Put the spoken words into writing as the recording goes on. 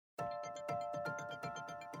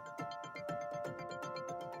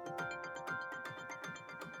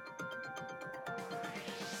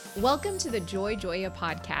Welcome to the Joy Joya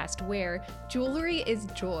podcast, where jewelry is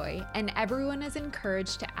joy and everyone is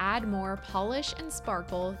encouraged to add more polish and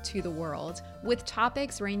sparkle to the world, with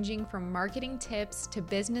topics ranging from marketing tips to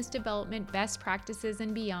business development best practices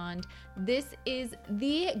and beyond. This is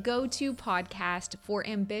the go-to podcast for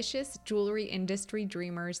ambitious jewelry industry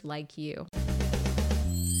dreamers like you.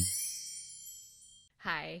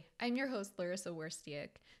 Hi, I'm your host, Larissa Werstiuk.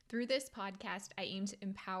 Through this podcast, I aim to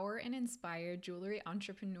empower and inspire jewelry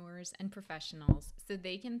entrepreneurs and professionals so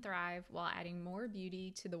they can thrive while adding more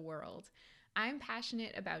beauty to the world. I'm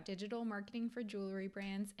passionate about digital marketing for jewelry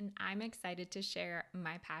brands, and I'm excited to share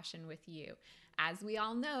my passion with you. As we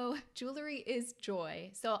all know, jewelry is joy,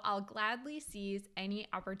 so I'll gladly seize any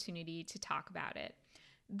opportunity to talk about it.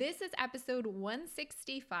 This is episode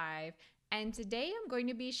 165. And today I'm going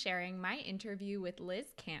to be sharing my interview with Liz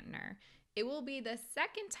Kantner. It will be the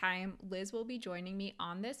second time Liz will be joining me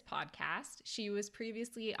on this podcast. She was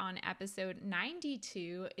previously on episode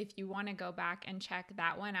 92, if you want to go back and check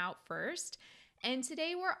that one out first. And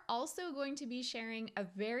today we're also going to be sharing a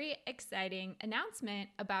very exciting announcement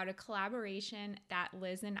about a collaboration that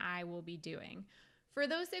Liz and I will be doing. For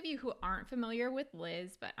those of you who aren't familiar with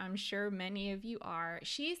Liz, but I'm sure many of you are,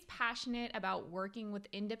 she's passionate about working with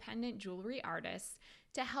independent jewelry artists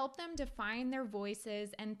to help them define their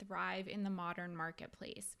voices and thrive in the modern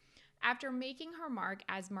marketplace. After making her mark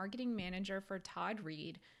as marketing manager for Todd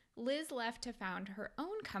Reed, Liz left to found her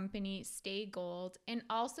own company, Stay Gold, and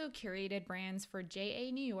also curated brands for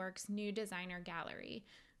JA New York's new designer gallery.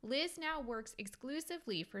 Liz now works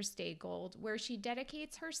exclusively for Stay Gold, where she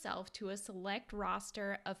dedicates herself to a select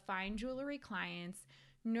roster of fine jewelry clients,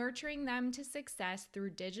 nurturing them to success through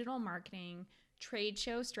digital marketing, trade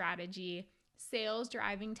show strategy, sales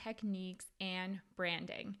driving techniques, and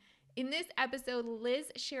branding. In this episode,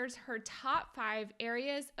 Liz shares her top 5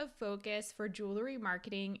 areas of focus for jewelry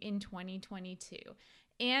marketing in 2022.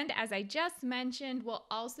 And as I just mentioned, we'll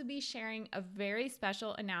also be sharing a very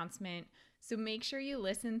special announcement, so make sure you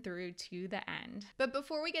listen through to the end. But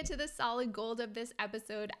before we get to the solid gold of this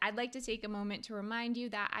episode, I'd like to take a moment to remind you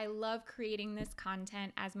that I love creating this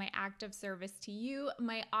content as my act of service to you,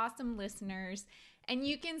 my awesome listeners, and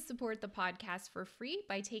you can support the podcast for free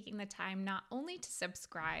by taking the time not only to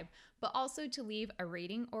subscribe, but also to leave a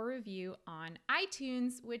rating or review on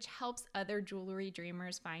iTunes, which helps other jewelry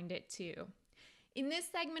dreamers find it too. In this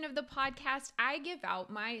segment of the podcast, I give out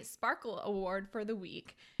my Sparkle Award for the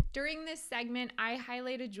week. During this segment, I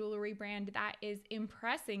highlight a jewelry brand that is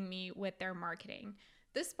impressing me with their marketing.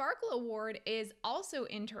 The Sparkle Award is also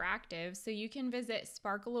interactive, so you can visit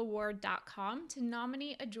sparkleaward.com to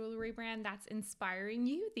nominate a jewelry brand that's inspiring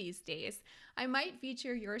you these days. I might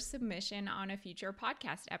feature your submission on a future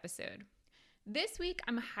podcast episode. This week,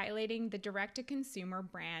 I'm highlighting the direct-to-consumer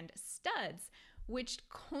brand Studs, which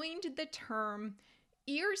coined the term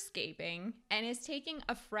earscaping and is taking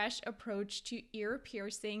a fresh approach to ear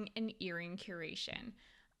piercing and earring curation.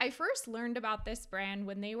 I first learned about this brand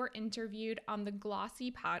when they were interviewed on the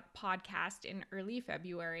Glossy podcast in early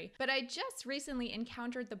February, but I just recently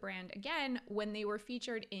encountered the brand again when they were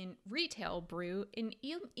featured in Retail Brew, an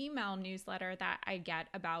email newsletter that I get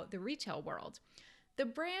about the retail world. The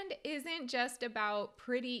brand isn't just about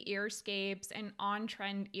pretty earscapes and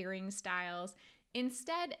on-trend earring styles.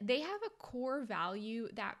 Instead, they have a core value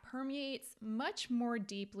that permeates much more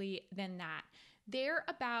deeply than that. They're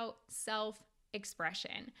about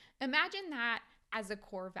self-expression. Imagine that as a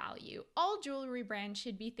core value. All jewelry brands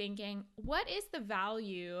should be thinking, what is the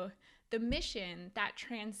value, the mission that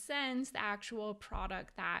transcends the actual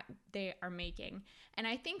product that they are making? And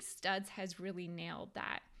I think Studs has really nailed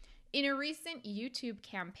that. In a recent YouTube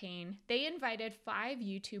campaign, they invited 5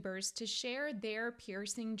 YouTubers to share their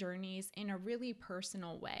piercing journeys in a really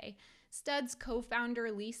personal way. Studs co-founder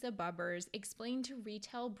Lisa Bubbers explained to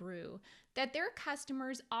Retail Brew that their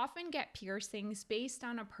customers often get piercings based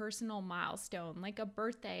on a personal milestone, like a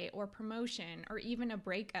birthday or promotion or even a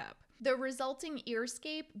breakup. The resulting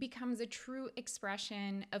earscape becomes a true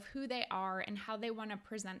expression of who they are and how they want to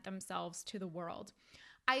present themselves to the world.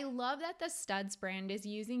 I love that the Studs brand is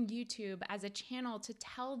using YouTube as a channel to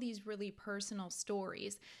tell these really personal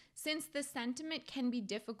stories, since the sentiment can be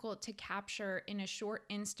difficult to capture in a short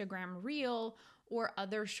Instagram reel or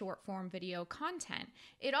other short-form video content.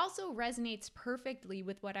 It also resonates perfectly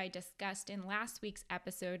with what I discussed in last week's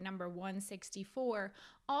episode, number 164,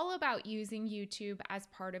 all about using YouTube as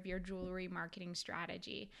part of your jewelry marketing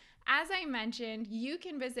strategy. As I mentioned, you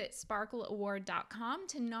can visit sparkleaward.com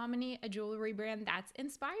to nominate a jewelry brand that's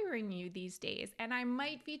inspiring you these days, and I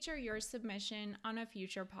might feature your submission on a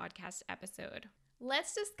future podcast episode.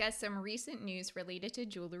 Let's discuss some recent news related to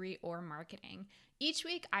jewelry or marketing. Each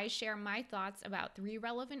week, I share my thoughts about 3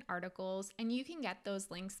 relevant articles, and you can get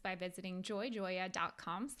those links by visiting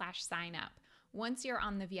joyjoya.com/sign up. Once you're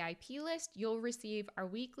on the VIP list, you'll receive our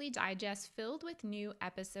weekly digest filled with new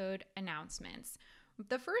episode announcements.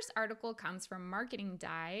 The first article comes from Marketing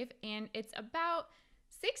Dive, and it's about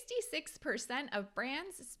 66% of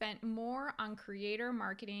brands spent more on creator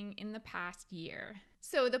marketing in the past year.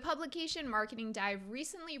 So the publication Marketing Dive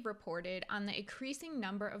recently reported on the increasing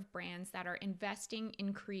number of brands that are investing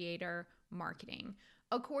in creator marketing.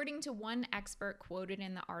 According to one expert quoted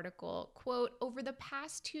in the article, quote, "Over the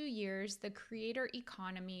past 2 years, the creator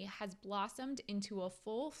economy has blossomed into a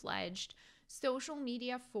full-fledged social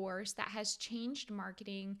media force that has changed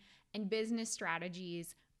marketing and business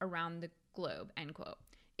strategies around the globe," end quote.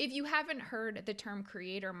 If you haven't heard the term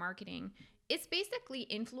creator marketing, it's basically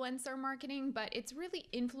influencer marketing, but it's really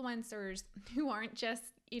influencers who aren't just,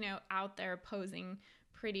 out there posing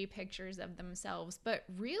pretty pictures of themselves, but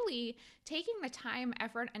really taking the time,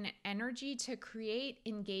 effort, and energy to create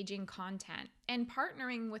engaging content and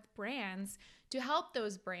partnering with brands to help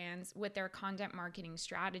those brands with their content marketing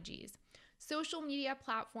strategies. Social media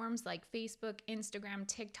platforms like Facebook, Instagram,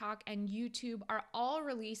 TikTok, and YouTube are all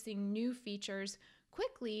releasing new features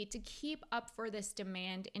quickly to keep up for this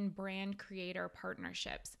demand in brand creator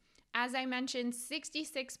partnerships. As I mentioned,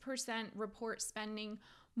 66% report spending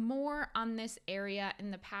more on this area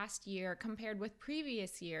in the past year compared with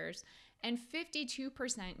previous years, and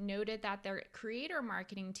 52% noted that their creator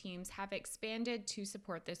marketing teams have expanded to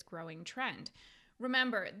support this growing trend.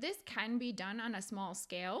 Remember, this can be done on a small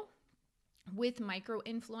scale with micro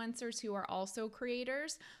influencers who are also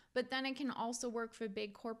creators, but then it can also work for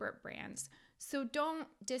big corporate brands. So don't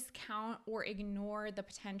discount or ignore the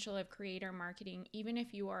potential of creator marketing, even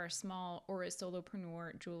if you are a small or a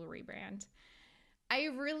solopreneur jewelry brand. I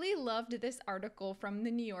really loved this article from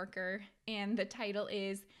The New Yorker, and the title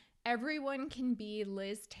is "Everyone Can Be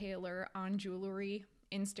Liz Taylor on Jewelry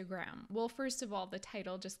Instagram." Well, first of all, the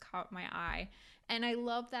title just caught my eye, and I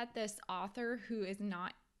love that this author, who is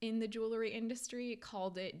not in the jewelry industry,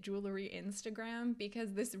 called it Jewelry Instagram,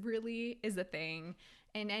 because this really is a thing,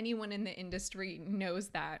 and anyone in the industry knows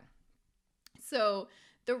that. So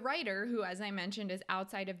the writer, who, as I mentioned, is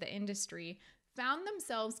outside of the industry, found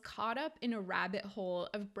themselves caught up in a rabbit hole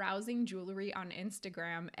of browsing jewelry on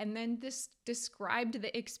Instagram, and then described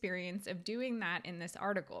the experience of doing that in this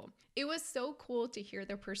article. It was so cool to hear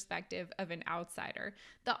the perspective of an outsider.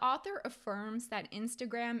 The author affirms that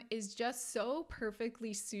Instagram is just so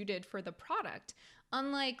perfectly suited for the product,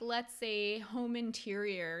 unlike, let's say, home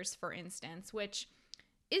interiors, for instance, which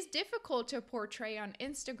is difficult to portray on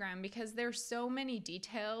Instagram because there's so many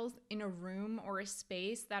details in a room or a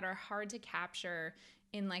space that are hard to capture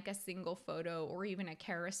in like a single photo or even a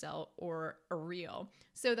carousel or a reel.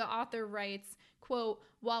 So the author writes, quote,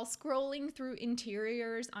 "While scrolling through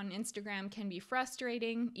interiors on Instagram can be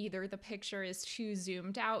frustrating, either the picture is too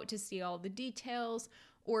zoomed out to see all the details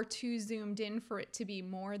or too zoomed in for it to be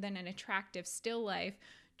more than an attractive still life,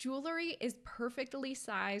 jewelry is perfectly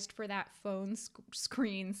sized for that phone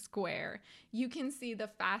screen square. You can see the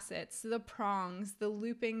facets, the prongs, the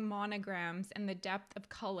looping monograms, and the depth of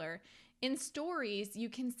color. In stories, you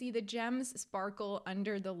can see the gems sparkle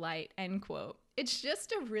under the light," end quote. It's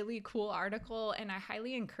just a really cool article, and I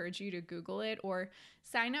highly encourage you to Google it or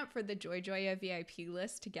sign up for the JoyJoya VIP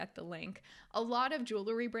list to get the link. A lot of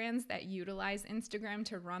jewelry brands that utilize Instagram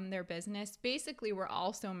to run their business basically were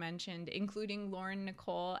also mentioned, including Lauren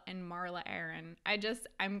Nicole and Marla Aaron.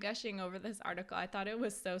 I'm gushing over this article. I thought it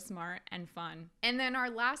was so smart and fun. And then our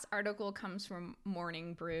last article comes from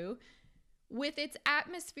Morning Brew. With its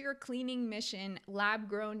atmosphere cleaning mission,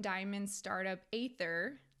 lab-grown diamond startup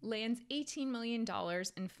Aether lands $18 million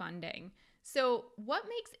in funding. So what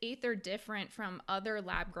makes Aether different from other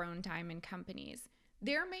lab-grown diamond companies?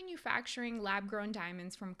 They're manufacturing lab-grown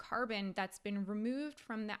diamonds from carbon that's been removed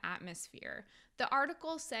from the atmosphere. The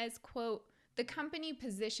article says, quote, "The company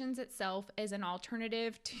positions itself as an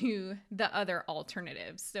alternative to the other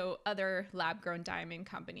alternatives," so other lab-grown diamond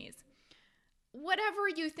companies. Whatever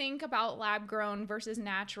you think about lab-grown versus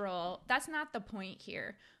natural, that's not the point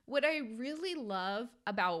here. What I really love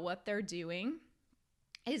about what they're doing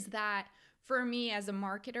is that, for me as a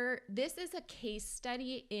marketer, this is a case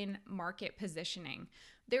study in market positioning.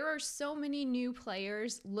 There are so many new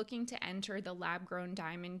players looking to enter the lab-grown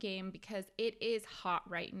diamond game because it is hot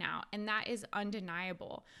right now, and that is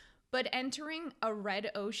undeniable. But entering a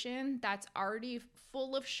red ocean that's already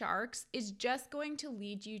full of sharks is just going to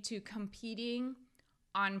lead you to competing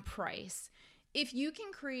on price. If you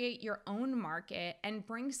can create your own market and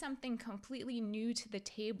bring something completely new to the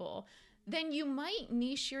table, then you might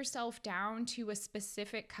niche yourself down to a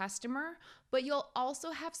specific customer, but you'll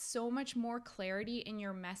also have so much more clarity in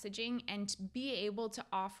your messaging and be able to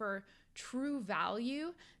offer true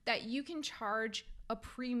value that you can charge a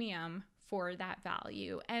premium for that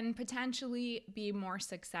value and potentially be more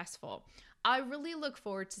successful. I really look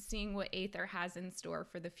forward to seeing what Aether has in store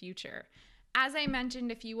for the future. As I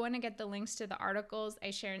mentioned, if you want to get the links to the articles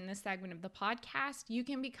I share in this segment of the podcast, you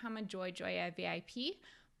can become a JoyJoya VIP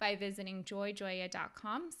by visiting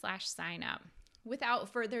joyjoya.com/sign up.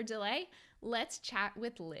 Without further delay, let's chat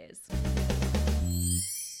with Liz.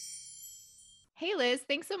 Hey, Liz,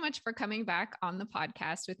 thanks so much for coming back on the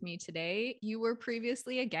podcast with me today. You were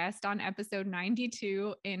previously a guest on episode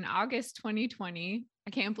 92 in August 2020. I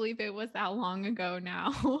can't believe it was that long ago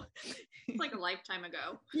now. It's like a lifetime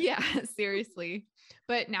ago. Yeah, seriously.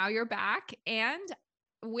 But now you're back, and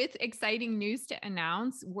with exciting news to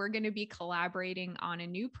announce, we're going to be collaborating on a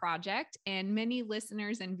new project, and many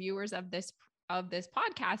listeners and viewers of this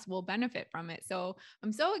podcast will benefit from it. So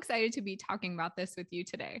I'm so excited to be talking about this with you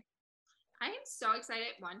today. I am so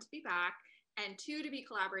excited, one, to be back, and two, to be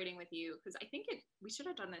collaborating with you, because I think we should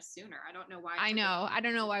have done this sooner. I don't know why. I know. I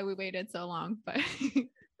don't know why we waited so long, but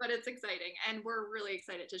but it's exciting, and we're really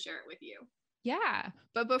excited to share it with you. Yeah.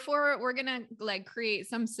 But before, we're going to create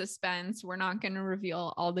some suspense. We're not going to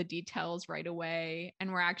reveal all the details right away.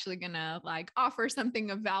 And we're actually going to offer something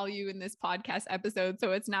of value in this podcast episode.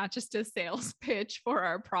 So it's not just a sales pitch for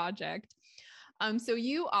our project. So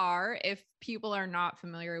you are, if people are not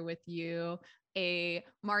familiar with you, a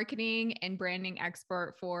marketing and branding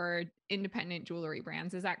expert for independent jewelry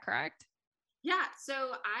brands. Is that correct? Yeah.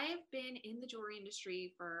 So I've been in the jewelry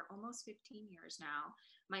industry for almost 15 years now.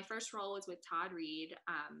 My first role was with Todd Reed,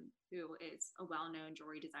 who is a well-known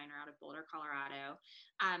jewelry designer out of Boulder, Colorado.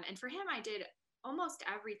 And for him, I did almost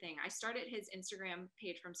everything. I started his Instagram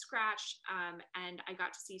page from scratch, and I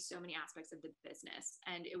got to see so many aspects of the business.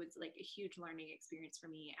 And it was like a huge learning experience for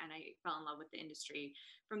me, and I fell in love with the industry.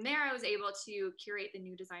 From there, I was able to curate the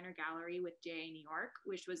new designer gallery with JA New York,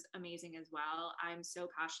 which was amazing as well. I'm so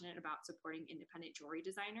passionate about supporting independent jewelry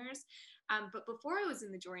designers. But before I was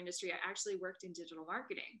in the jewelry industry, I actually worked in digital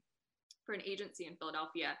marketing for an agency in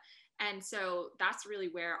Philadelphia. And so that's really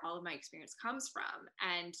where all of my experience comes from.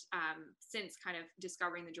 And since kind of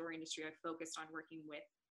discovering the jewelry industry, I've focused on working with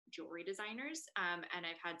jewelry designers. And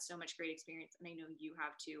I've had so much great experience, and I know you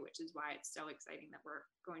have too, which is why it's so exciting that we're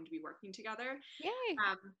going to be working together. Yay.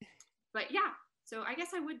 But yeah, so I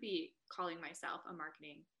guess I would be calling myself a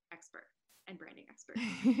marketing expert and branding expert.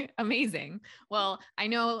 Amazing. Well, I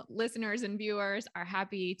know listeners and viewers are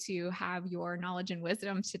happy to have your knowledge and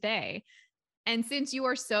wisdom today. And since you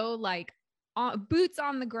are so boots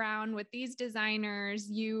on the ground with these designers,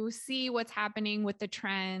 you see what's happening with the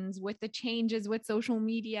trends, with the changes with social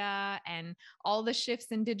media and all the shifts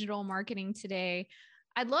in digital marketing today.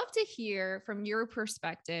 I'd love to hear from your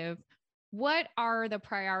perspective, what are the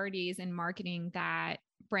priorities in marketing that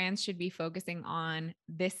brands should be focusing on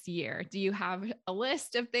this year? Do you have a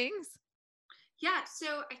list of things? Yeah,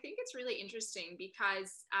 so I think it's really interesting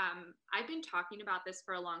because I've been talking about this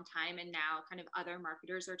for a long time, and now kind of other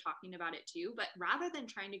marketers are talking about it too. But rather than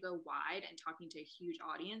trying to go wide and talking to a huge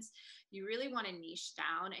audience, you really want to niche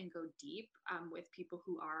down and go deep with people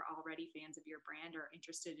who are already fans of your brand or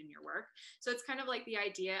interested in your work. So it's kind of like the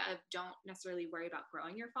idea of don't necessarily worry about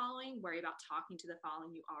growing your following, worry about talking to the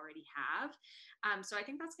following you already have. So I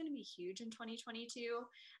think that's going to be huge in 2022.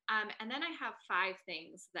 And then I have 5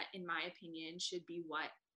 things that, in my opinion, should be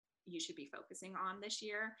what you should be focusing on this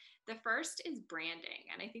year. The first is branding.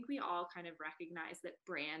 And I think we all kind of recognize that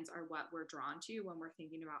brands are what we're drawn to when we're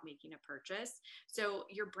thinking about making a purchase. So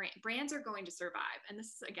your brands are going to survive. And this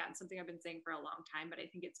is, again, something I've been saying for a long time, but I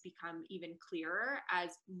think it's become even clearer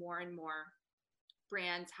as more and more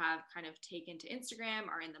brands have kind of taken to Instagram,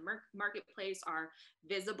 are in the marketplace, are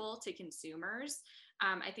visible to consumers.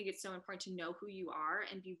 I think it's so important to know who you are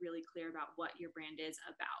and be really clear about what your brand is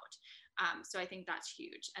about. So I think that's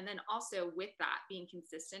huge. And then also with that, being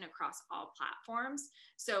consistent across all platforms.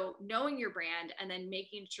 So knowing your brand and then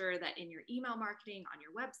making sure that in your email marketing, on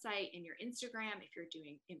your website, in your Instagram, if you're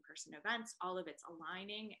doing in-person events, all of it's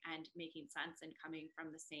aligning and making sense and coming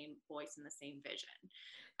from the same voice and the same vision.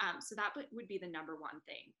 So that would be the number one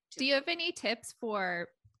thing. Do you have any tips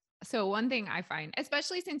so one thing I find,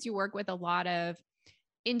 especially since you work with a lot of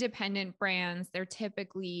independent brands, they're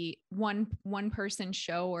typically one person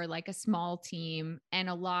show or like a small team, and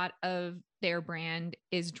a lot of their brand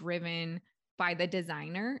is driven by the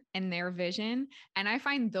designer and their vision. And I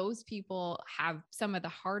find those people have some of the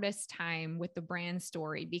hardest time with the brand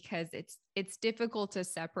story because it's difficult to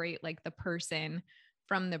separate like the person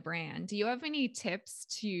from the brand. Do you have any tips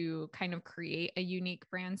to kind of create a unique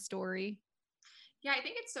brand story? Yeah, I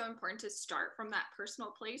think it's so important to start from that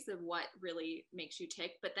personal place of what really makes you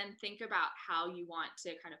tick, but then think about how you want to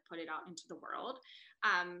kind of put it out into the world.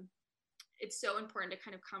 Um, it's so important to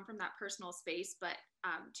kind of come from that personal space, but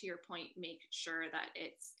to your point, make sure that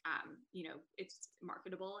it's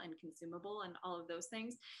marketable and consumable and all of those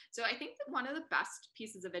things. So I think that one of the best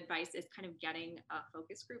pieces of advice is kind of getting a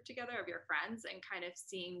focus group together of your friends and kind of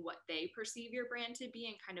seeing what they perceive your brand to be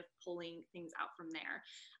and kind of pulling things out from there.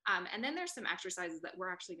 And then there's some exercises that we're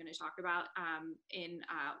actually going to talk about in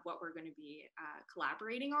what we're going to be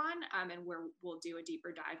collaborating on, and where we'll do a deeper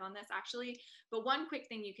dive on this actually. But one quick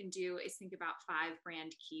thing you can do is think about 5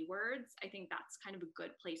 brand keywords. I think that's kind of a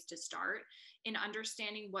good place to start in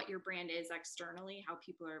understanding what your brand is externally, how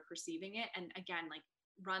people are perceiving it. And again, like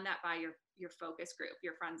run that by your focus group,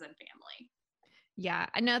 your friends and family. Yeah.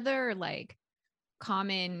 Another like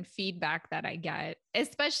common feedback that I get,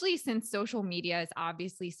 especially since social media is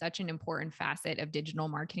obviously such an important facet of digital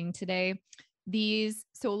marketing today. These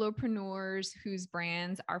solopreneurs whose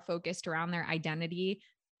brands are focused around their identity,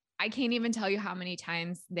 I can't even tell you how many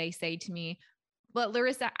times they say to me, but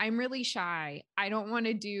Larissa, I'm really shy. I don't want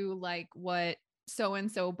to do like what so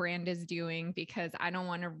and so brand is doing because I don't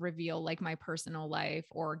want to reveal like my personal life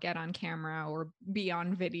or get on camera or be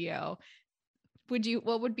on video.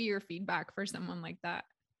 What would be your feedback for someone like that?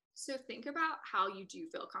 So think about how you do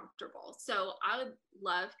feel comfortable. So I would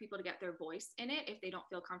love people to get their voice in it if they don't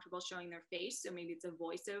feel comfortable showing their face. So maybe it's a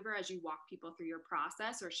voiceover as you walk people through your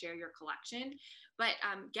process or share your collection. But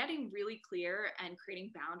getting really clear and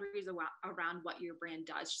creating boundaries around what your brand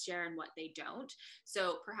does share and what they don't.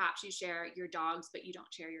 So perhaps you share your dogs, but you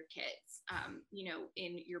don't share your kids,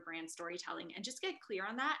 in your brand storytelling, and just get clear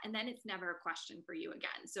on that. And then it's never a question for you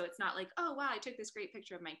again. So it's not like, oh, wow, I took this great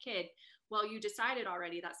picture of my kid. Well, you decided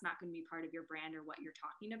already that's not going to be part of your brand or what you're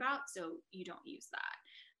talking about, so you don't use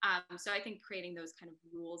that. So I think creating those kind of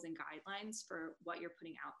rules and guidelines for what you're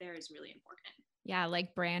putting out there is really important. Yeah,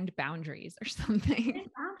 like brand boundaries or something. Brand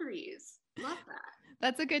boundaries. Love that.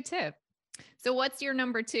 That's a good tip. So what's your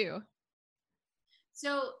number 2?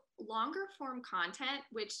 So longer form content,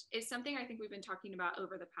 which is something I think we've been talking about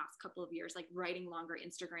over the past couple of years, like writing longer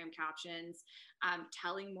Instagram captions,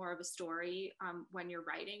 telling more of a story when you're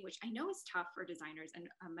writing, which I know is tough for designers. And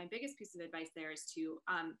my biggest piece of advice there is to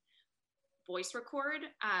voice record,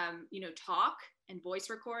 talk and voice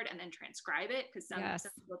record and then transcribe it, because some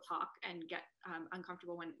people talk and get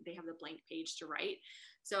uncomfortable when they have the blank page to write.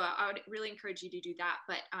 So I would really encourage you to do that.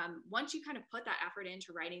 But once you kind of put that effort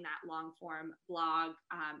into writing that long form blog,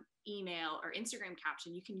 email, or Instagram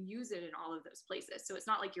caption, you can use it in all of those places. So it's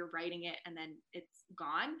not like you're writing it and then it's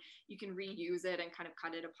gone. You can reuse it and kind of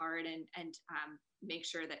cut it apart and make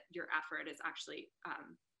sure that your effort is actually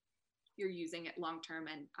you're using it long term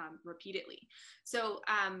and repeatedly. So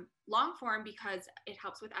long form, because it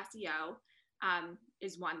helps with SEO,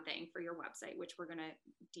 is one thing for your website, which we're going to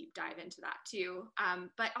deep dive into that too.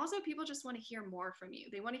 But also people just want to hear more from you.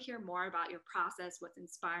 They want to hear more about your process, what's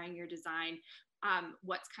inspiring your design,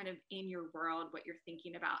 what's kind of in your world, what you're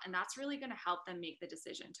thinking about. And that's really going to help them make the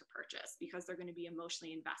decision to purchase, because they're going to be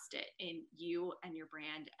emotionally invested in you and your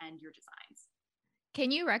brand and your designs. Can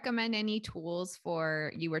you recommend any tools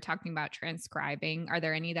you were talking about transcribing? Are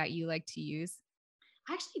there any that you like to use?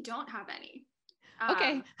 I actually don't have any.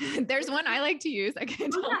 Okay. There's one I like to use. I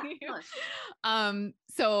can tell you.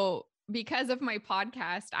 So because of my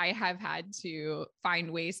podcast, I have had to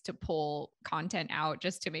find ways to pull content out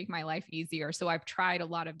just to make my life easier. So I've tried a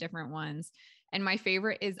lot of different ones. And my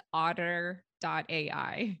favorite is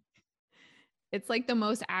otter.ai. It's like the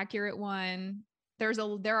most accurate one.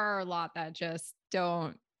 There are a lot that just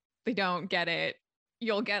don't get it.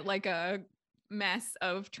 You'll get like a mess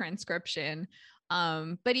of transcription.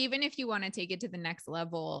 But even if you want to take it to the next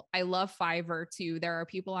level, I love Fiverr too. There are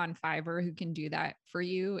people on Fiverr who can do that for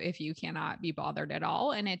you if you cannot be bothered at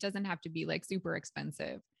all. And it doesn't have to be like super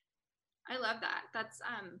expensive. I love that. That's,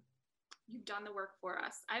 you've done the work for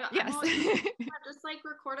us. Yes. Just like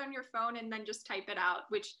record on your phone and then just type it out,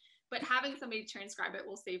 but having somebody transcribe it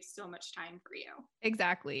will save so much time for you.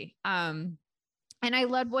 Exactly. And I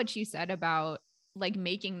love what you said about like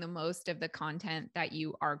making the most of the content that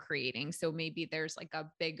you are creating. So maybe there's like a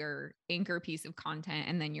bigger anchor piece of content,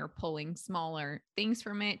 and then you're pulling smaller things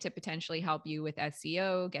from it to potentially help you with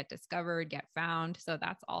SEO, get discovered, get found. So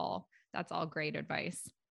that's all great advice.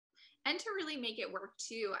 And to really make it work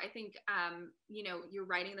too, I think, you're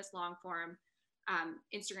writing this long form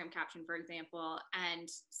Instagram caption, for example, and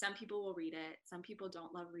some people will read it. Some people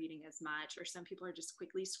don't love reading as much, or some people are just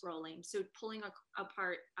quickly scrolling. So pulling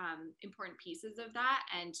apart important pieces of that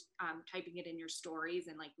and typing it in your stories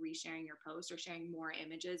and like resharing your post or sharing more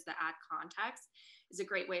images that add context is a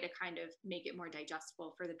great way to kind of make it more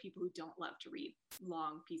digestible for the people who don't love to read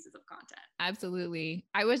long pieces of content. Absolutely.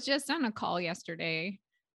 I was just on a call yesterday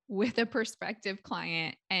with a prospective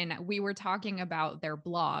client and we were talking about their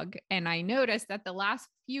blog. And I noticed that the last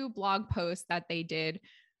few blog posts that they did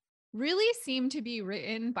really seemed to be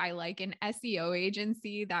written by like an SEO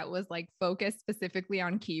agency that was like focused specifically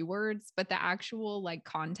on keywords, but the actual like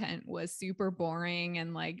content was super boring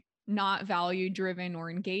and like not value driven or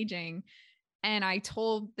engaging. And I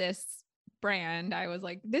told this brand, I was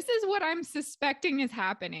like, this is what I'm suspecting is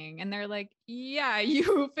happening. And they're like, yeah,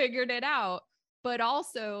 you figured it out. But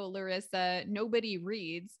also, Larissa, nobody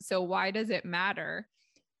reads. So why does it matter?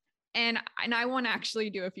 And I want to actually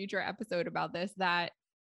do a future episode about this, that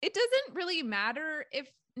it doesn't really matter if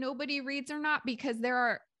nobody reads or not, because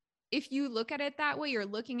if you look at it that way, you're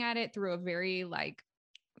looking at it through a very like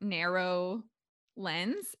narrow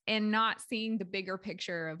lens and not seeing the bigger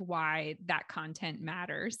picture of why that content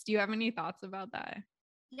matters. Do you have any thoughts about that?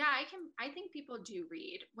 Yeah, I think people do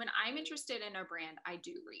read. When I'm interested in a brand, I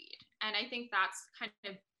do read. And I think that's kind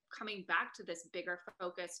of coming back to this bigger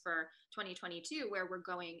focus for 2022, where we're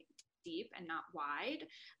going deep and not wide.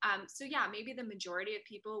 So yeah, maybe the majority of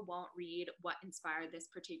people won't read what inspired this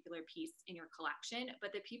particular piece in your collection,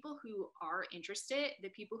 but the people who are interested, the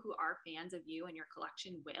people who are fans of you and your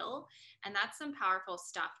collection will. And that's some powerful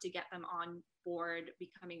stuff to get them on board,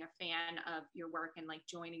 becoming a fan of your work and like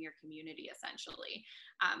joining your community essentially.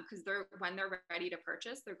 Because when they're ready to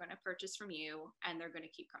purchase, they're going to purchase from you and they're going to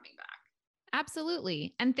keep coming back.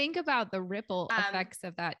 Absolutely. And think about the ripple effects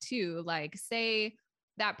of that too. Like, say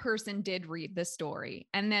that person did read the story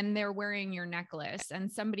and then they're wearing your necklace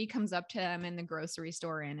and somebody comes up to them in the grocery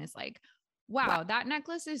store and is like, wow, that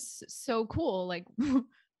necklace is so cool. Like,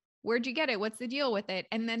 where'd you get it? What's the deal with it?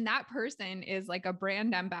 And then that person is like a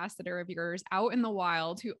brand ambassador of yours out in the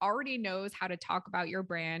wild who already knows how to talk about your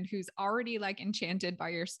brand, who's already like enchanted by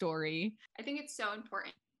your story. I think it's so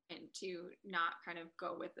important to not kind of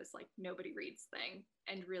go with this like nobody reads thing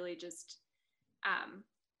and really just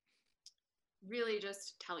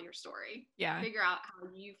tell your story. Yeah. Figure out how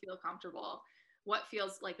you feel comfortable, what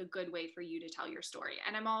feels like a good way for you to tell your story.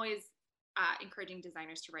 And I'm always encouraging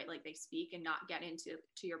designers to write like they speak and not get into,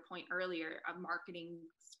 to your point earlier, a marketing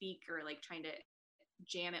speak or like trying to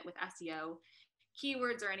jam it with SEO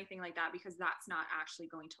keywords or anything like that, because that's not actually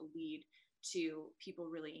going to lead to people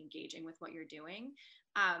really engaging with what you're doing.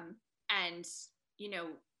 And, you know,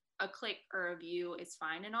 a click or a view is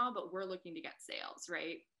fine and all, but we're looking to get sales,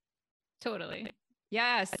 right? Totally.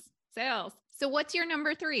 Yes. Sales. So what's your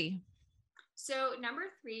number 3? So number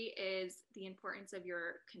 3 is the importance of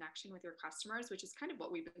your connection with your customers, which is kind of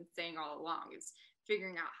what we've been saying all along, is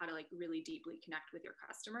figuring out how to like really deeply connect with your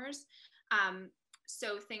customers.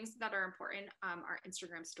 So things that are important are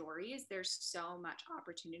Instagram stories. There's so much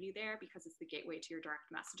opportunity there because it's the gateway to your direct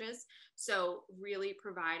messages. So really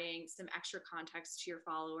providing some extra context to your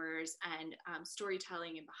followers and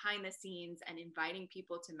storytelling and behind the scenes and inviting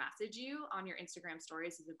people to message you on your Instagram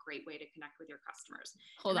stories is a great way to connect with your customers.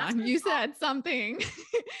 Hold on. You said something.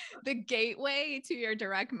 The gateway to your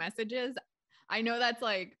direct messages. I know that's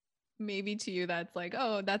like, maybe to you, that's like,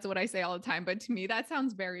 oh, that's what I say all the time. But to me, that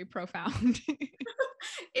sounds very profound.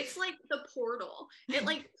 It's like the portal. It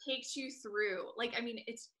like takes you through. Like, I mean,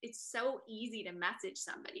 it's so easy to message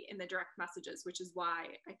somebody in the direct messages, which is why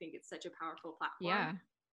I think it's such a powerful platform.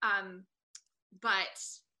 Yeah. But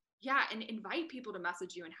yeah, and invite people to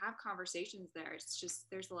message you and have conversations there. It's just,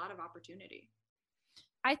 there's a lot of opportunity.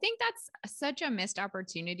 I think that's such a missed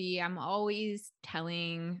opportunity. I'm always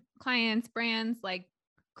telling clients, brands, like,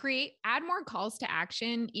 add more calls to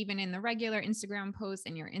action, even in the regular Instagram posts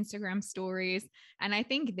and your Instagram stories. And I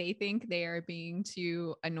think they think they are being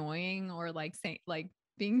too annoying or like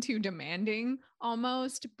being too demanding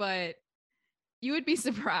almost, but you would be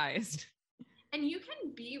surprised. And you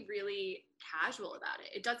can be really casual about it.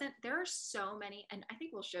 It doesn't, there are so many, and I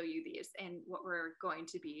think we'll show you these and what we're going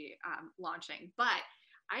to be launching, but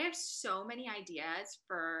I have so many ideas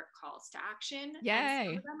for calls to action. Yay. And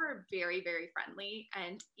some of them are very, very friendly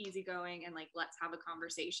and easygoing and like, let's have a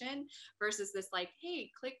conversation, versus this like, hey,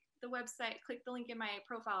 click the website, click the link in my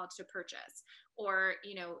profile to purchase. Or,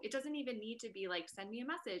 you know, it doesn't even need to be like, send me a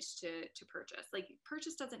message to purchase. Like,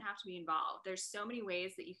 purchase doesn't have to be involved. There's so many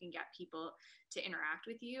ways that you can get people to interact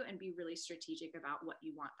with you and be really strategic about what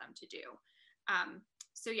you want them to do.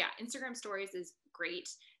 So yeah, Instagram stories is great.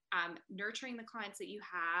 nurturing the clients that you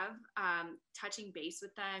have, touching base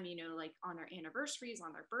with them, like on their anniversaries,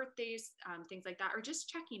 on their birthdays, things like that, or just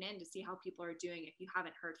checking in to see how people are doing if you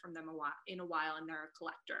haven't heard from them in a while and they're a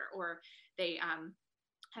collector, or they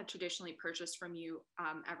have traditionally purchased from you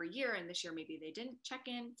every year, and this year maybe they didn't check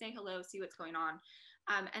in, say hello, see what's going on.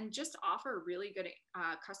 And just offer really good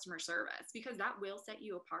customer service, because that will set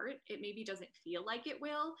you apart. It maybe doesn't feel like it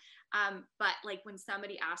will, but like when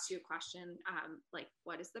somebody asks you a question, like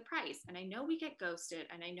what is the price? And I know we get ghosted,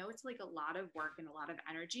 and I know it's like a lot of work and a lot of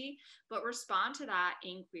energy, but respond to that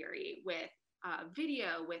inquiry with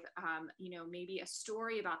video, with maybe a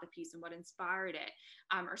story about the piece and what inspired it,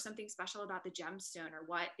 or something special about the gemstone or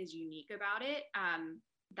what is unique about it.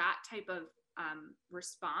 That type of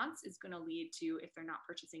response is going to lead to, if they're not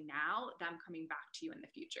purchasing now, them coming back to you in the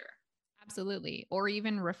future. Absolutely. Or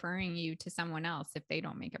even referring you to someone else if they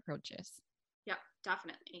don't make a purchase. Yep,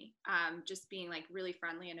 definitely. Just being like really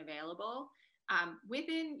friendly and available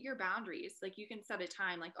within your boundaries. Like you can set a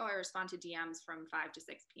time like, oh, I respond to DMs from 5 to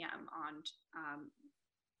 6 p.m. on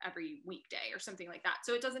every weekday or something like that.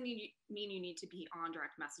 So it doesn't mean you need to be on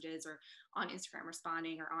direct messages or on Instagram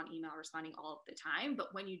responding or on email responding all of the time. But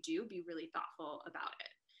when you do, be really thoughtful about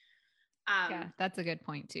it. Yeah, that's a good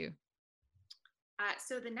point too.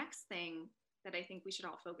 So the next thing that I think we should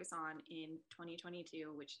all focus on in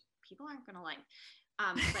 2022, which people aren't going to like,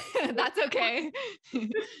 but that's okay.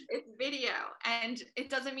 It's video. And it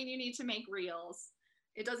doesn't mean you need to make reels.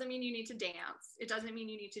 It doesn't mean you need to dance. It doesn't mean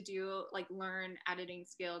you need to do like learn editing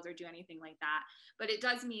skills or do anything like that. But it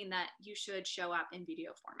does mean that you should show up in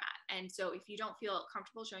video format. And so if you don't feel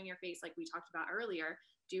comfortable showing your face, like we talked about earlier,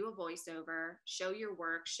 do a voiceover, show your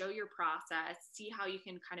work, show your process, see how you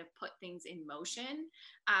can kind of put things in motion.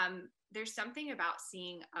 There's something about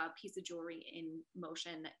seeing a piece of jewelry in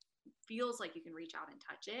motion that feels like you can reach out and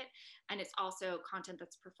touch it. And it's also content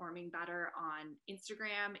that's performing better on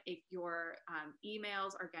Instagram. If your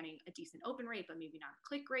emails are getting a decent open rate, but maybe not a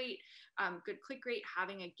click rate, good click rate,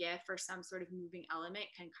 having a GIF or some sort of moving element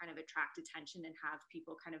can kind of attract attention and have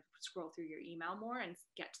people kind of scroll through your email more and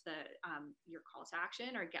get to your call to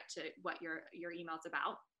action or get to what your email's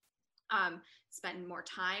about. Spend more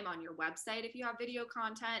time on your website if you have video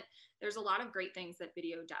content. There's a lot of great things that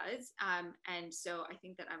video does. And so I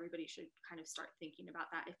think that everybody should kind of start thinking about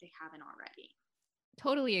that if they haven't already.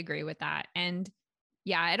 Totally agree with that. And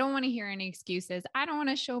yeah, I don't want to hear any excuses. I don't want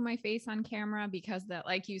to show my face on camera because that,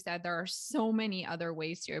 like you said, there are so many other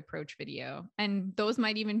ways to approach video. And those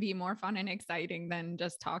might even be more fun and exciting than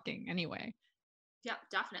just talking anyway. Yeah,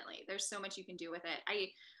 definitely. There's so much you can do with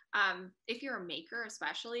it. If you're a maker,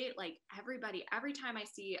 especially, like every time I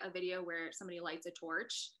see a video where somebody lights a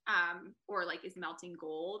torch, or like is melting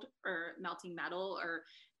gold or melting metal or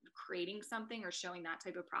creating something or showing that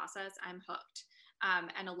type of process, I'm hooked.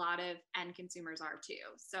 And a lot of end consumers are too.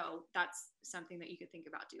 So that's something that you could think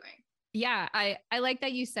about doing. Yeah, I like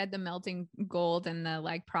that you said the melting gold and the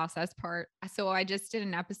like process part. So I just did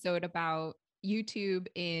an episode about YouTube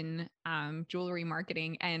in jewelry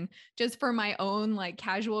marketing, and just for my own like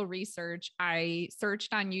casual research, I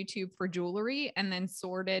searched on YouTube for jewelry and then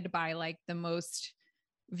sorted by like the most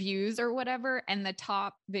views or whatever, and the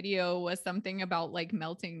top video was something about like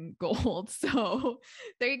melting gold. So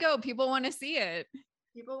there you go, people want to see it.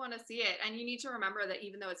 People want to see it, and you need to remember that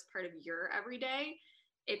even though it's part of your everyday,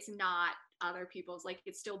 it's not other people's. Like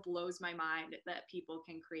it still blows my mind that people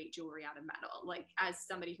can create jewelry out of metal, like as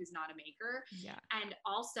somebody who's not a maker. Yeah. And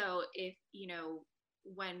also if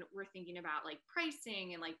when we're thinking about like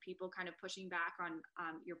pricing and like people kind of pushing back on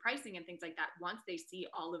your pricing and things like that, once they see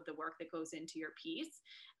all of the work that goes into your piece,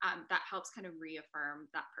 that helps kind of reaffirm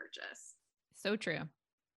that purchase. So true.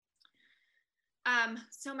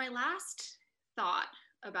 So my last thought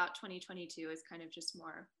about 2022 is kind of just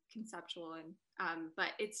more conceptual, and but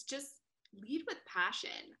it's just lead with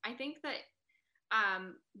passion. I think that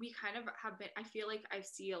we kind of have been, I feel like I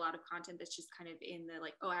see a lot of content that's just kind of in the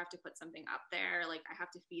like, oh, I have to put something up there, like I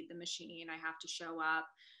have to feed the machine, I have to show up,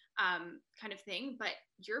 kind of thing. But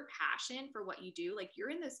your passion for what you do, like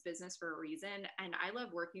you're in this business for a reason. And I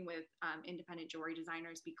love working with independent jewelry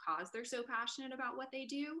designers because they're so passionate about what they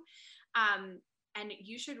do. And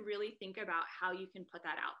you should really think about how you can put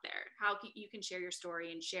that out there, how you can share your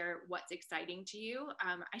story and share what's exciting to you.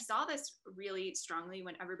 I saw this really strongly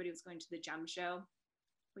when everybody was going to the gem show,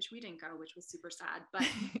 which we didn't go, which was super sad. But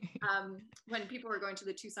when people were going to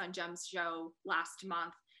the Tucson Gems show last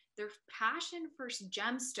month, their passion for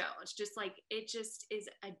gemstones, just like it just is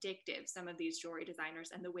addictive, some of these jewelry designers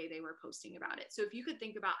and the way they were posting about it. So if you could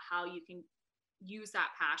think about how you can use that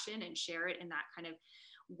passion and share it in that kind of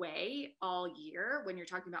way all year when you're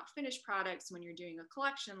talking about finished products, when you're doing a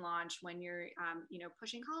collection launch, when you're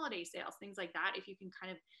pushing holiday sales, things like that. If you can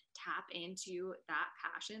kind of tap into that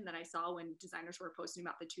passion that I saw when designers were posting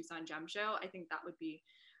about the Tucson Gem Show, I think that would be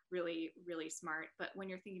really, really smart. But when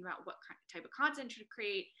you're thinking about what type of content to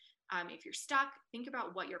create, if you're stuck, think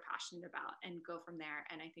about what you're passionate about and go from there.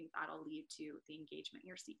 And I think that'll lead to the engagement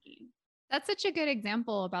you're seeking. That's such a good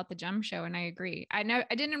example about the Gem Show. And I agree. I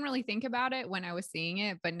didn't really think about it when I was seeing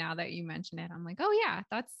it, but now that you mention it, I'm like, oh yeah,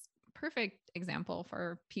 that's perfect example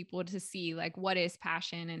for people to see like what is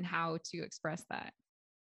passion and how to express that.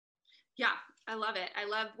 Yeah, I love it. I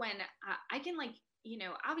love when I can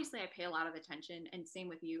obviously I pay a lot of attention, and same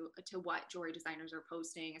with you, to what jewelry designers are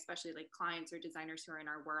posting, especially like clients or designers who are in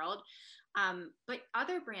our world. But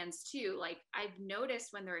other brands too, like I've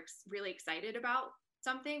noticed when they're really excited about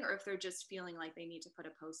something, or if they're just feeling like they need to put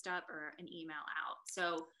a post up or an email out.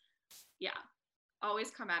 So yeah, always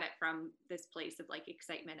come at it from this place of like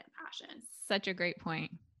excitement and passion. Such a great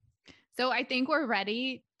point. So I think we're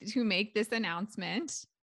ready to make this announcement.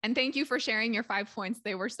 And thank you for sharing your 5 points.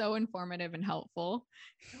 They were so informative and helpful.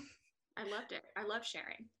 I loved it. I love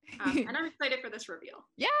sharing. And I'm excited for this reveal.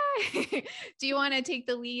 Yeah. Do you want to take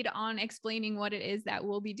the lead on explaining what it is that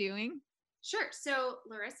we'll be doing? Sure. So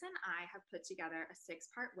Larissa and I have put together a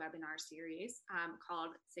 6-part webinar series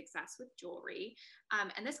called Success with Jewelry.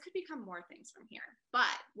 And this could become more things from here.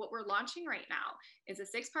 But what we're launching right now is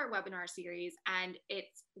a 6-part webinar series, and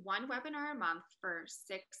it's 1 webinar a month for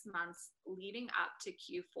 6 months leading up to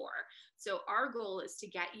Q4. So our goal is to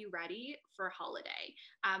get you ready for holiday.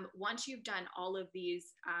 Once you've done all of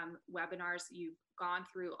these webinars, you've gone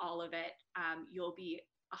through all of it, you'll be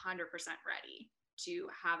 100% ready to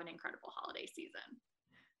have an incredible holiday season.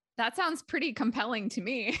 That sounds pretty compelling to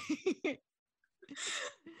me.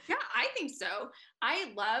 Yeah, I think so.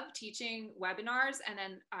 I love teaching webinars. And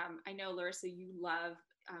then I know, Larissa, you love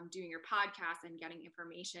doing your podcast and getting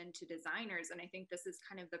information to designers. And I think this is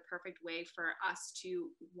kind of the perfect way for us to,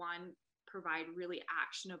 one, provide really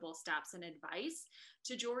actionable steps and advice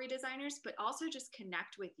to jewelry designers, but also just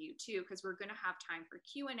connect with you too, because we're going to have time for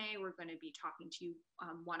Q&A. We're going to be talking to you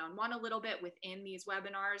one-on-one a little bit within these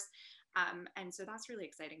webinars. And so that's really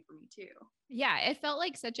exciting for me too. Yeah, it felt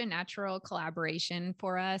like such a natural collaboration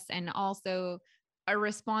for us, and also a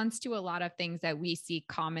response to a lot of things that we see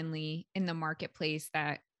commonly in the marketplace,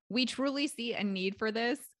 that we truly see a need for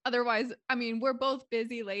this. Otherwise, I mean, we're both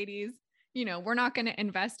busy ladies. We're not going to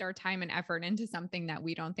invest our time and effort into something that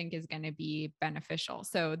we don't think is going to be beneficial.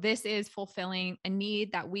 So this is fulfilling a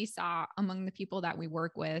need that we saw among the people that we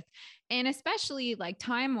work with, and especially like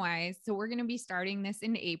time wise. So we're going to be starting this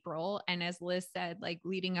in April. And as Liz said, like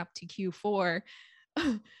leading up to Q4,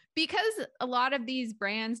 because a lot of these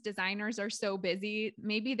brands, designers are so busy,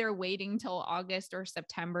 maybe they're waiting till August or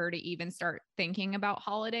September to even start thinking about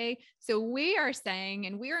holiday. So we are saying,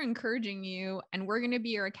 and we're encouraging you, and we're going to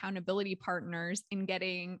be your accountability partners in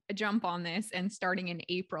getting a jump on this and starting in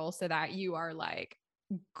April, so that you are like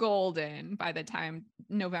golden by the time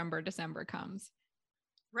November, December comes.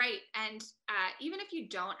 Right. And even if you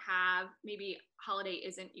don't have, maybe holiday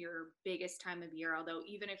isn't your biggest time of year, although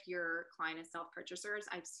even if your client is self-purchasers,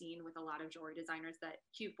 I've seen with a lot of jewelry designers that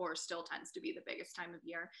Q4 still tends to be the biggest time of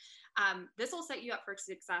year. This will set you up for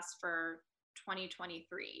success for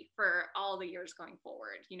 2023, for all the years going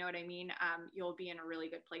forward. You know what I mean? You'll be in a really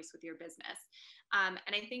good place with your business. And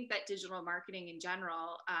I think that digital marketing in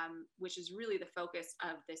general, which is really the focus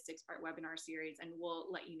of this 6-part webinar series, and we'll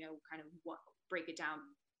let you know kind of break it down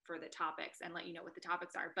for the topics and let you know what the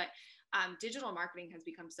topics are. But digital marketing has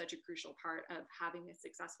become such a crucial part of having a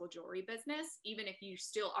successful jewelry business. Even if you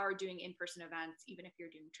still are doing in-person events, even if you're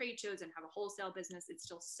doing trade shows and have a wholesale business, it's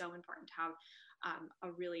still so important to have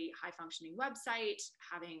a really high functioning website,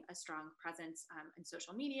 having a strong presence in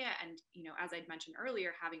social media, and, as I'd mentioned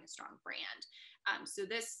earlier, having a strong brand. So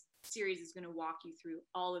this series is going to walk you through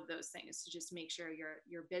all of those things to just make sure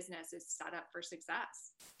your business is set up for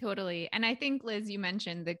success. Totally. And I think, Liz, you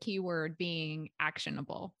mentioned the key word being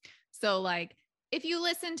actionable. So like, if you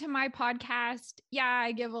listen to my podcast, yeah,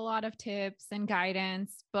 I give a lot of tips and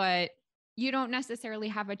guidance, but you don't necessarily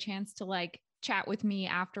have a chance to like chat with me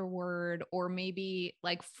afterward, or maybe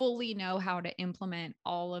like fully know how to implement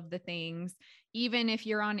all of the things. Even if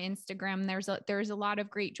you're on Instagram, there's a lot of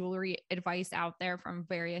great jewelry advice out there from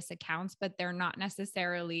various accounts, but they're not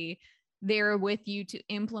necessarily there with you to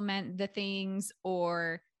implement the things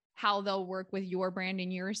or how they'll work with your brand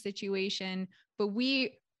in your situation. But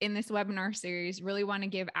we, in this webinar series, really want to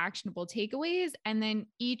give actionable takeaways. And then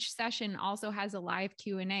each session also has a live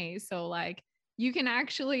Q&A. So like, you can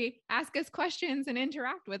actually ask us questions and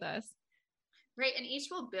interact with us. Right. And each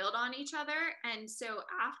will build on each other. And so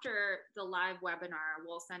after the live webinar,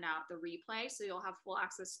 we'll send out the replay. So you'll have full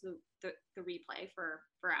access to the replay for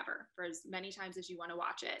forever, for as many times as you want to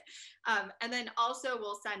watch it. And then also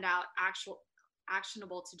we'll send out actual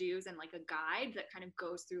actionable to-dos and like a guide that kind of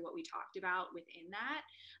goes through what we talked about within that.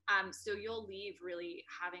 So you'll leave really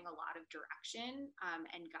having a lot of direction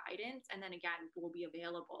and guidance. And then again, we'll be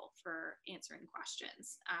available for answering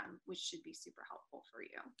questions, which should be super helpful for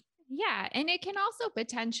you. Yeah. And it can also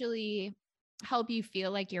potentially help you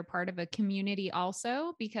feel like you're part of a community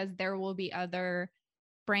also, because there will be other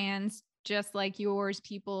brands just like yours,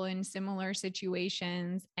 people in similar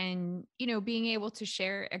situations, and, you know, being able to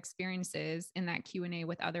share experiences in that Q&A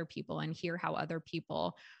with other people and hear how other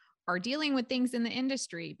people are dealing with things in the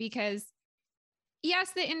industry. Because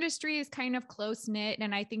yes, the industry is kind of close knit,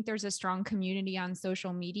 and I think there's a strong community on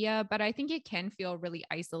social media, but I think it can feel really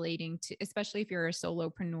isolating to, especially if you're a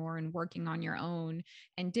solopreneur and working on your own.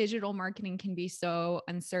 And digital marketing can be so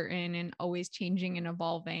uncertain and always changing and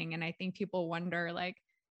evolving. And I think people wonder, like,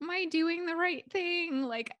 am I doing the right thing?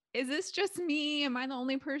 Like, is this just me? Am I the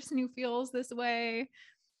only person who feels this way?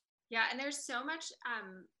 Yeah, and there's so much.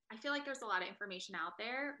 I feel like there's a lot of information out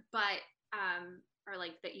there, but or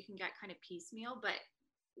like that you can get kind of piecemeal. But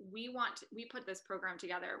we put this program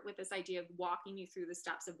together with this idea of walking you through the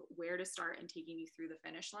steps of where to start and taking you through the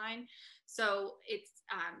finish line. So it's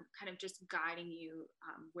kind of just guiding you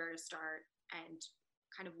where to start and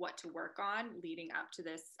kind of what to work on leading up to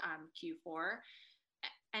this Q4.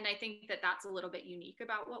 And I think that that's a little bit unique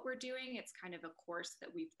about what we're doing. It's kind of a course that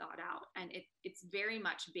we've thought out, and it's very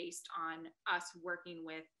much based on us working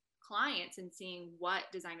with clients and seeing what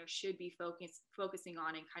designers should be focusing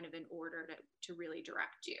on and kind of in order to really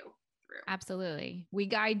direct you through. Absolutely. We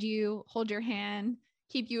guide you, hold your hand,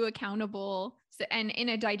 keep you accountable, so, and in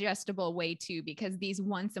a digestible way too, because these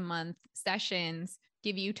once a month sessions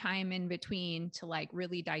give you time in between to like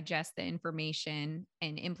really digest the information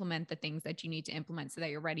and implement the things that you need to implement so that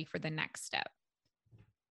you're ready for the next step.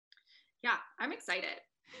 Yeah, I'm excited.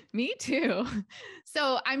 Me too.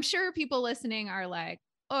 So I'm sure people listening are like,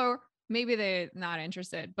 or maybe they're not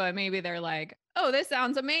interested, but maybe they're like, oh, this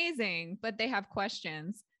sounds amazing, but they have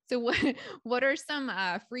questions. So what are some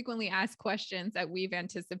frequently asked questions that we've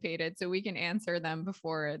anticipated so we can answer them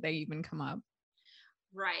before they even come up?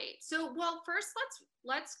 Right. So, well, first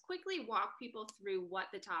let's quickly walk people through what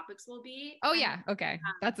the topics will be. Oh yeah, okay.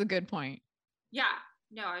 That's a good point. Yeah.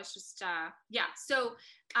 No, it's just yeah. So,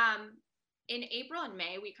 um in April and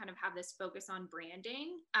May, we kind of have this focus on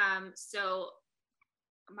branding. So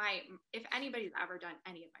if anybody's ever done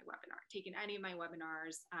any of my webinar, taken any of my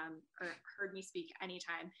webinars, or heard me speak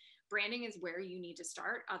anytime, branding is where you need to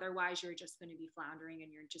start. Otherwise, you're just going to be floundering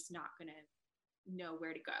and you're just not going to know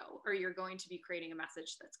where to go, or you're going to be creating a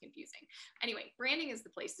message that's confusing. Anyway, branding is the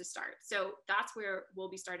place to start. So that's where we'll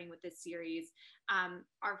be starting with this series.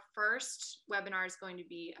 Our first webinar is going to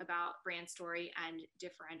be about brand story and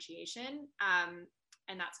differentiation.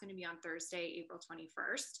 And that's going to be on Thursday, April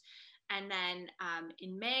 21st. And then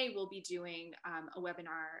in May, we'll be doing a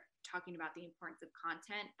webinar talking about the importance of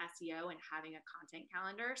content, SEO, and having a content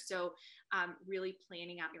calendar. So really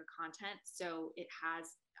planning out your content so it has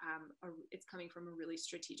it's coming from a really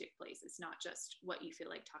strategic place. It's not just what you feel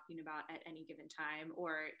like talking about at any given time,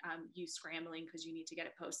 or you scrambling because you need to get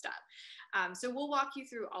a post up. So we'll walk you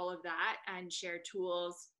through all of that and share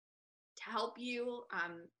tools to help you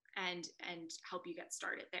and help you get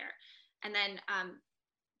started there. And then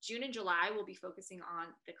June and July, we'll be focusing on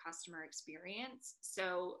the customer experience.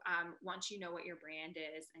 So once you know what your brand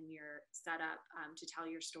is and you're set up to tell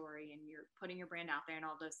your story and you're putting your brand out there and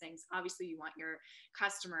all those things, obviously you want your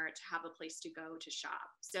customer to have a place to go to shop.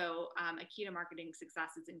 So a key to marketing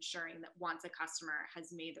success is ensuring that once a customer has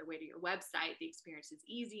made their way to your website, the experience is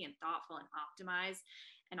easy and thoughtful and optimized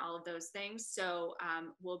and all of those things. So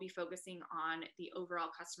we'll be focusing on the overall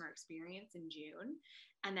customer experience in June.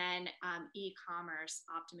 And then e-commerce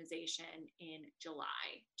optimization in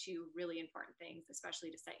July, two really important things,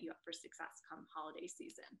 especially to set you up for success come holiday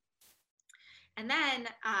season. And then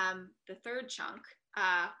the third chunk,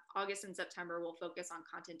 August and September, will focus on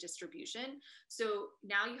content distribution. So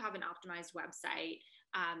now you have an optimized website.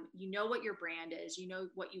 You know what your brand is, you know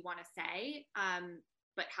what you want to say,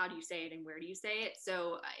 but how do you say it and where do you say it?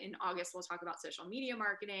 So in August, we'll talk about social media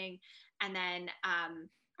marketing. And then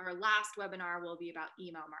our last webinar will be about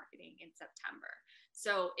email marketing in September.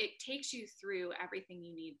 So it takes you through everything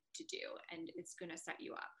you need to do, and it's going to set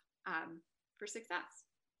you up for success.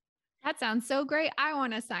 That sounds so great. I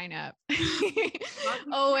want to sign up.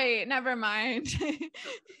 Well, Oh, wait, never mind.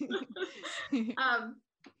 um,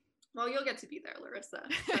 well, you'll get to be there, Larissa.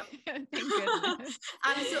 So. Thank goodness.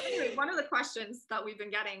 So anyway, one of the questions that we've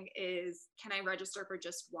been getting is, can I register for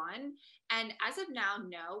just one? And as of now,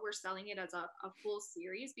 no, we're selling it as a full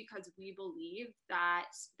series because we believe that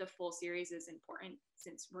the full series is important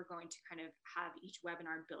since we're going to kind of have each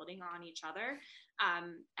webinar building on each other.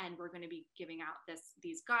 And we're going to be giving out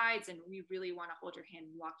these guides, and we really want to hold your hand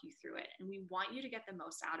and walk you through it. And we want you to get the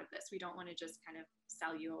most out of this. We don't want to just kind of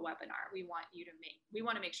sell you a webinar. We want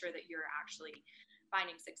to make sure that you're actually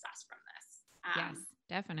finding success from this. Yes,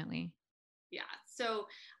 definitely. Yeah. So,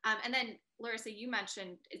 and then Larissa, you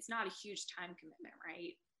mentioned it's not a huge time commitment,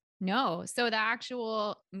 right? No. So the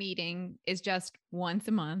actual meeting is just once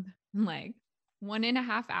a month, like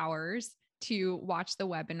 1.5 hours to watch the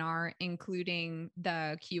webinar, including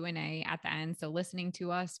the Q&A at the end. So listening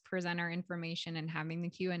to us present our information and having the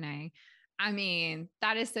Q&A. I mean,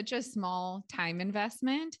 that is such a small time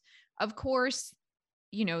investment. Of course,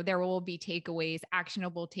 there will be takeaways,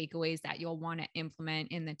 actionable takeaways that you'll want to implement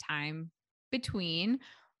in the time between.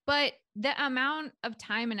 But the amount of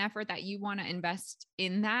time and effort that you want to invest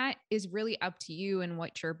in that is really up to you and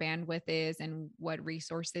what your bandwidth is and what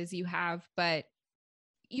resources you have. But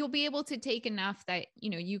you'll be able to take enough that,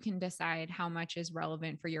 you can decide how much is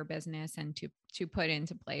relevant for your business and to put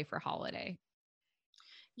into play for holiday.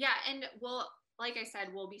 Yeah. And like I said,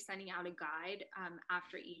 we'll be sending out a guide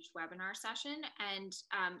after each webinar session. And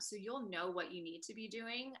so you'll know what you need to be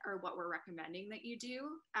doing or what we're recommending that you do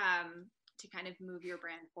to kind of move your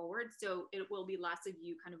brand forward. So it will be less of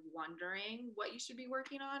you kind of wondering what you should be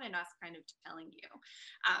working on and us kind of telling you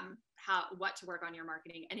what to work on your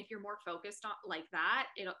marketing. And if you're more focused on like that,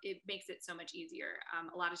 it makes it so much easier.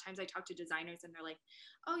 A lot of times I talk to designers and they're like,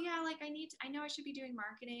 oh yeah, like I know I should be doing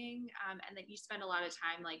marketing. And then you spend a lot of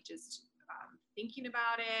time like just thinking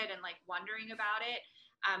about it and like wondering about it.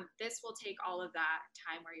 This will take all of that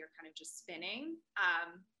time where you're kind of just spinning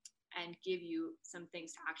and give you some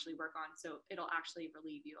things to actually work on. So it'll actually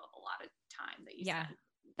relieve you of a lot of time that you spend.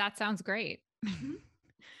 That sounds great.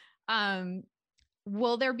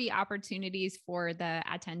 Will there be opportunities for the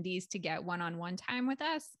attendees to get one-on-one time with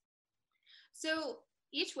us? So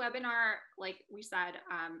each webinar, like we said,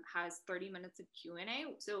 has 30 minutes of Q&A.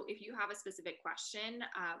 So if you have a specific question,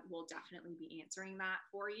 we'll definitely be answering that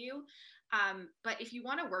for you. But if you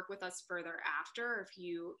want to work with us further after, if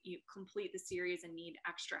you complete the series and need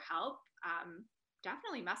extra help,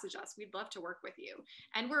 definitely message us. We'd love to work with you.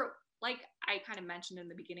 And we're, like I kind of mentioned in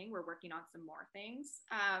the beginning, we're working on some more things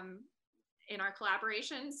in our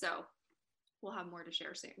collaboration. So we'll have more to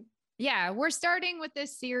share soon. Yeah, we're starting with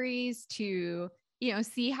this series to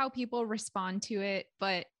see how people respond to it.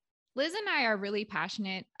 But Liz and I are really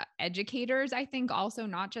passionate educators, I think, also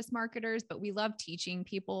not just marketers, but we love teaching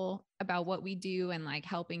people about what we do and like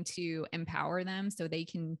helping to empower them so they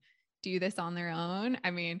can do this on their own.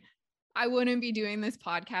 I mean, I wouldn't be doing this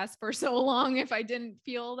podcast for so long if I didn't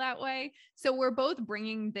feel that way. So we're both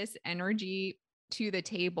bringing this energy to the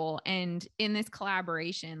table, and in this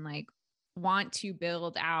collaboration, like, want to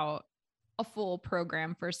build out a full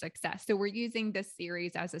program for success. So we're using this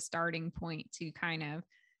series as a starting point to kind of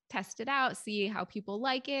test it out, see how people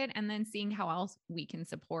like it, and then seeing how else we can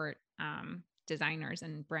support designers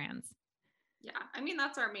and brands. Yeah, I mean,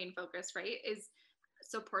 that's our main focus, right? Is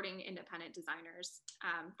supporting independent designers.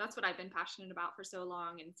 That's what I've been passionate about for so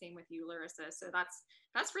long, and same with you, Larissa. So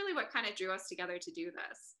that's really what kind of drew us together to do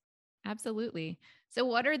this. Absolutely. So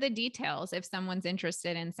what are the details if someone's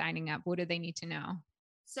interested in signing up? What do they need to know?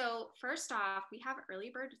 So first off, we have early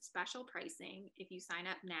bird special pricing. If you sign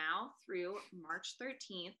up now through March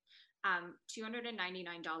 13th,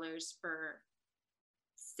 $299 for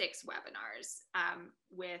 6 webinars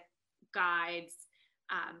with guides.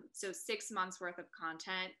 So 6 months worth of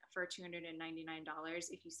content for $299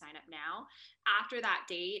 if you sign up now. After that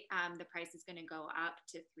date, the price is going to go up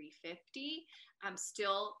to $350.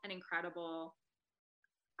 Still an incredible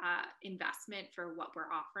investment for what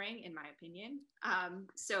we're offering, in my opinion.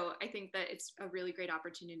 So I think that it's a really great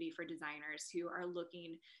opportunity for designers who are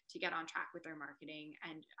looking to get on track with their marketing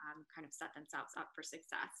and kind of set themselves up for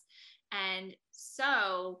success. And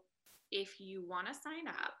so if you want to sign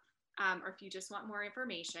up, or if you just want more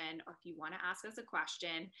information, or if you want to ask us a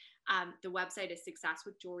question, the website is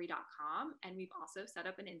successwithjewelry.com. And we've also set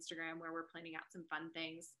up an Instagram where we're planning out some fun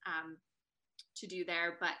things to do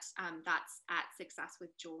there, but that's at Success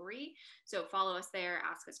with Jewelry. So follow us there,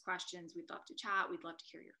 ask us questions. We'd love to chat. We'd love to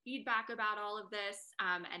hear your feedback about all of this.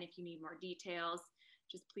 And if you need more details,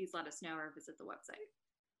 just please let us know or visit the website.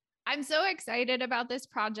 I'm so excited about this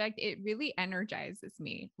project. It really energizes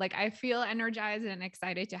me. Like I feel energized and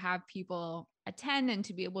excited to have people attend and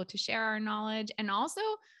to be able to share our knowledge. And also,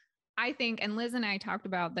 I think, and Liz and I talked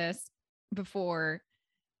about this before,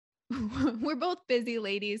 we're both busy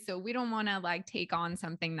ladies, so we don't want to like take on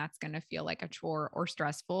something that's going to feel like a chore or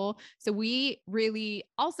stressful. So we really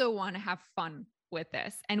also want to have fun with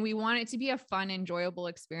this, and we want it to be a fun, enjoyable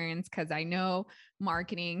experience, because I know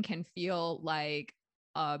marketing can feel like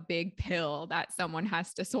a big pill that someone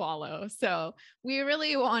has to swallow. So we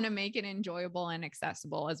really want to make it enjoyable and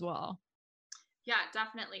accessible as well. Yeah,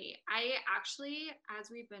 definitely. I actually, as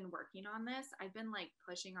we've been working on this, I've been like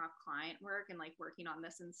pushing off client work and like working on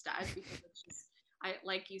this instead, because it's just,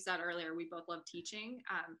 like you said earlier, we both love teaching,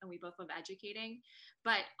 and we both love educating,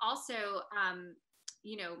 but also,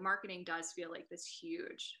 marketing does feel like this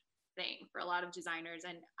huge thing for a lot of designers.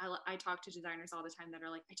 And I talk to designers all the time that are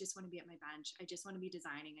like, I just want to be at my bench. I just want to be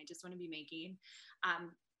designing. I just want to be making.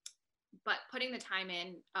 Um, but putting the time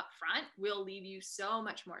in up front will leave you so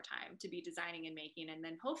much more time to be designing and making, and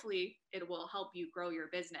then hopefully it will help you grow your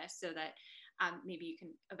business so that maybe you can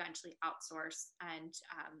eventually outsource and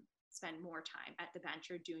spend more time at the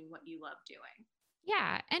bench or doing what you love doing.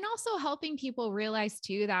 Yeah. And also helping people realize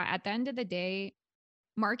too that at the end of the day,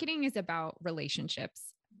 marketing is about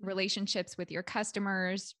relationships, relationships with your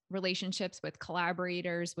customers, relationships with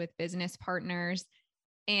collaborators, with business partners.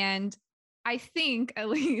 And I think, at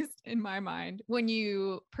least in my mind, when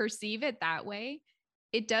you perceive it that way,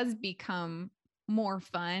 it does become more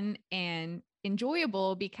fun and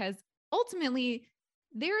enjoyable, because ultimately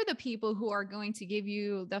they're the people who are going to give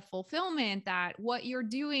you the fulfillment that what you're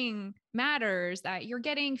doing matters, that you're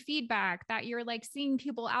getting feedback, that you're like seeing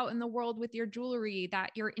people out in the world with your jewelry, that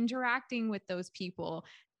you're interacting with those people.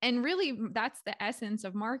 And really, that's the essence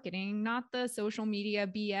of marketing, not the social media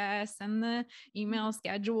BS and the email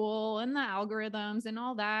schedule and the algorithms and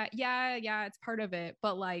all that. Yeah, it's part of it,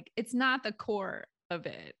 but like it's not the core of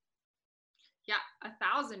it. Yeah,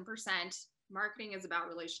 1,000%. Marketing is about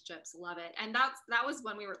relationships. Love it. And that was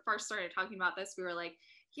when we were first started talking about this. We were like,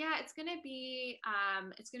 yeah, it's gonna be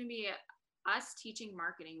us teaching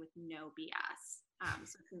marketing with no BS.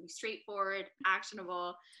 So it's gonna be straightforward,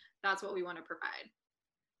 actionable. That's what we want to provide.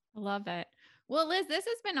 I love it. Well, Liz, this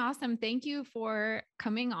has been awesome. Thank you for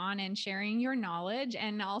coming on and sharing your knowledge.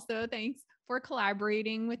 And also thanks for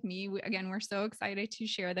collaborating with me. Again, we're so excited to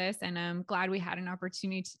share this, and I'm glad we had an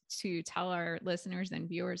opportunity to tell our listeners and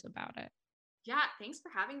viewers about it. Yeah, thanks for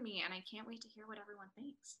having me. And I can't wait to hear what everyone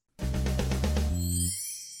thinks.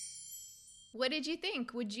 What did you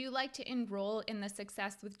think? Would you like to enroll in the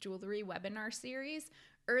Success with Jewelry webinar series?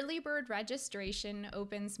 Early bird registration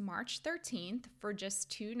opens March 13th for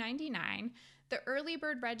just $2.99. The early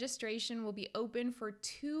bird registration will be open for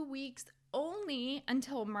 2 weeks only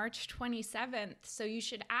until March 27th. So you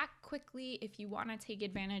should act quickly if you want to take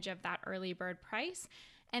advantage of that early bird price.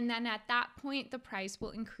 And then at that point, the price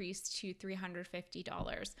will increase to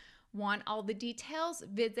 $350. Want all the details?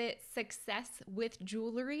 Visit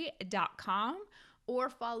successwithjewelry.com or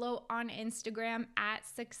follow on Instagram at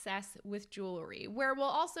successwithjewelry, where we'll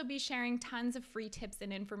also be sharing tons of free tips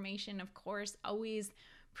and information, of course, always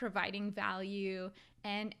providing value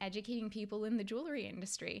and educating people in the jewelry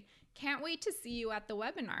industry. Can't wait to see you at the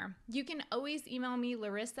webinar. You can always email me,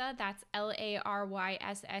 Larissa, that's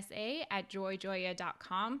LARYSSA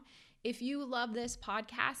 @joyjoya.com. If you love this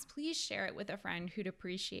podcast, please share it with a friend who'd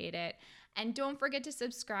appreciate it. And don't forget to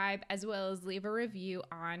subscribe as well as leave a review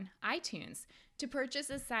on iTunes. To purchase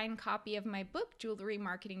a signed copy of my book, Jewelry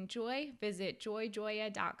Marketing Joy, visit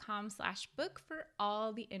joyjoya.com/book for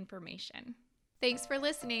all the information. Thanks for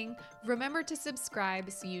listening. Remember to subscribe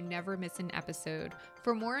so you never miss an episode.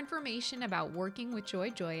 For more information about working with Joy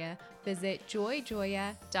Joya, visit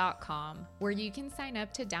joyjoya.com, where you can sign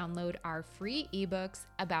up to download our free ebooks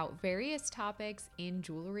about various topics in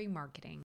jewelry marketing.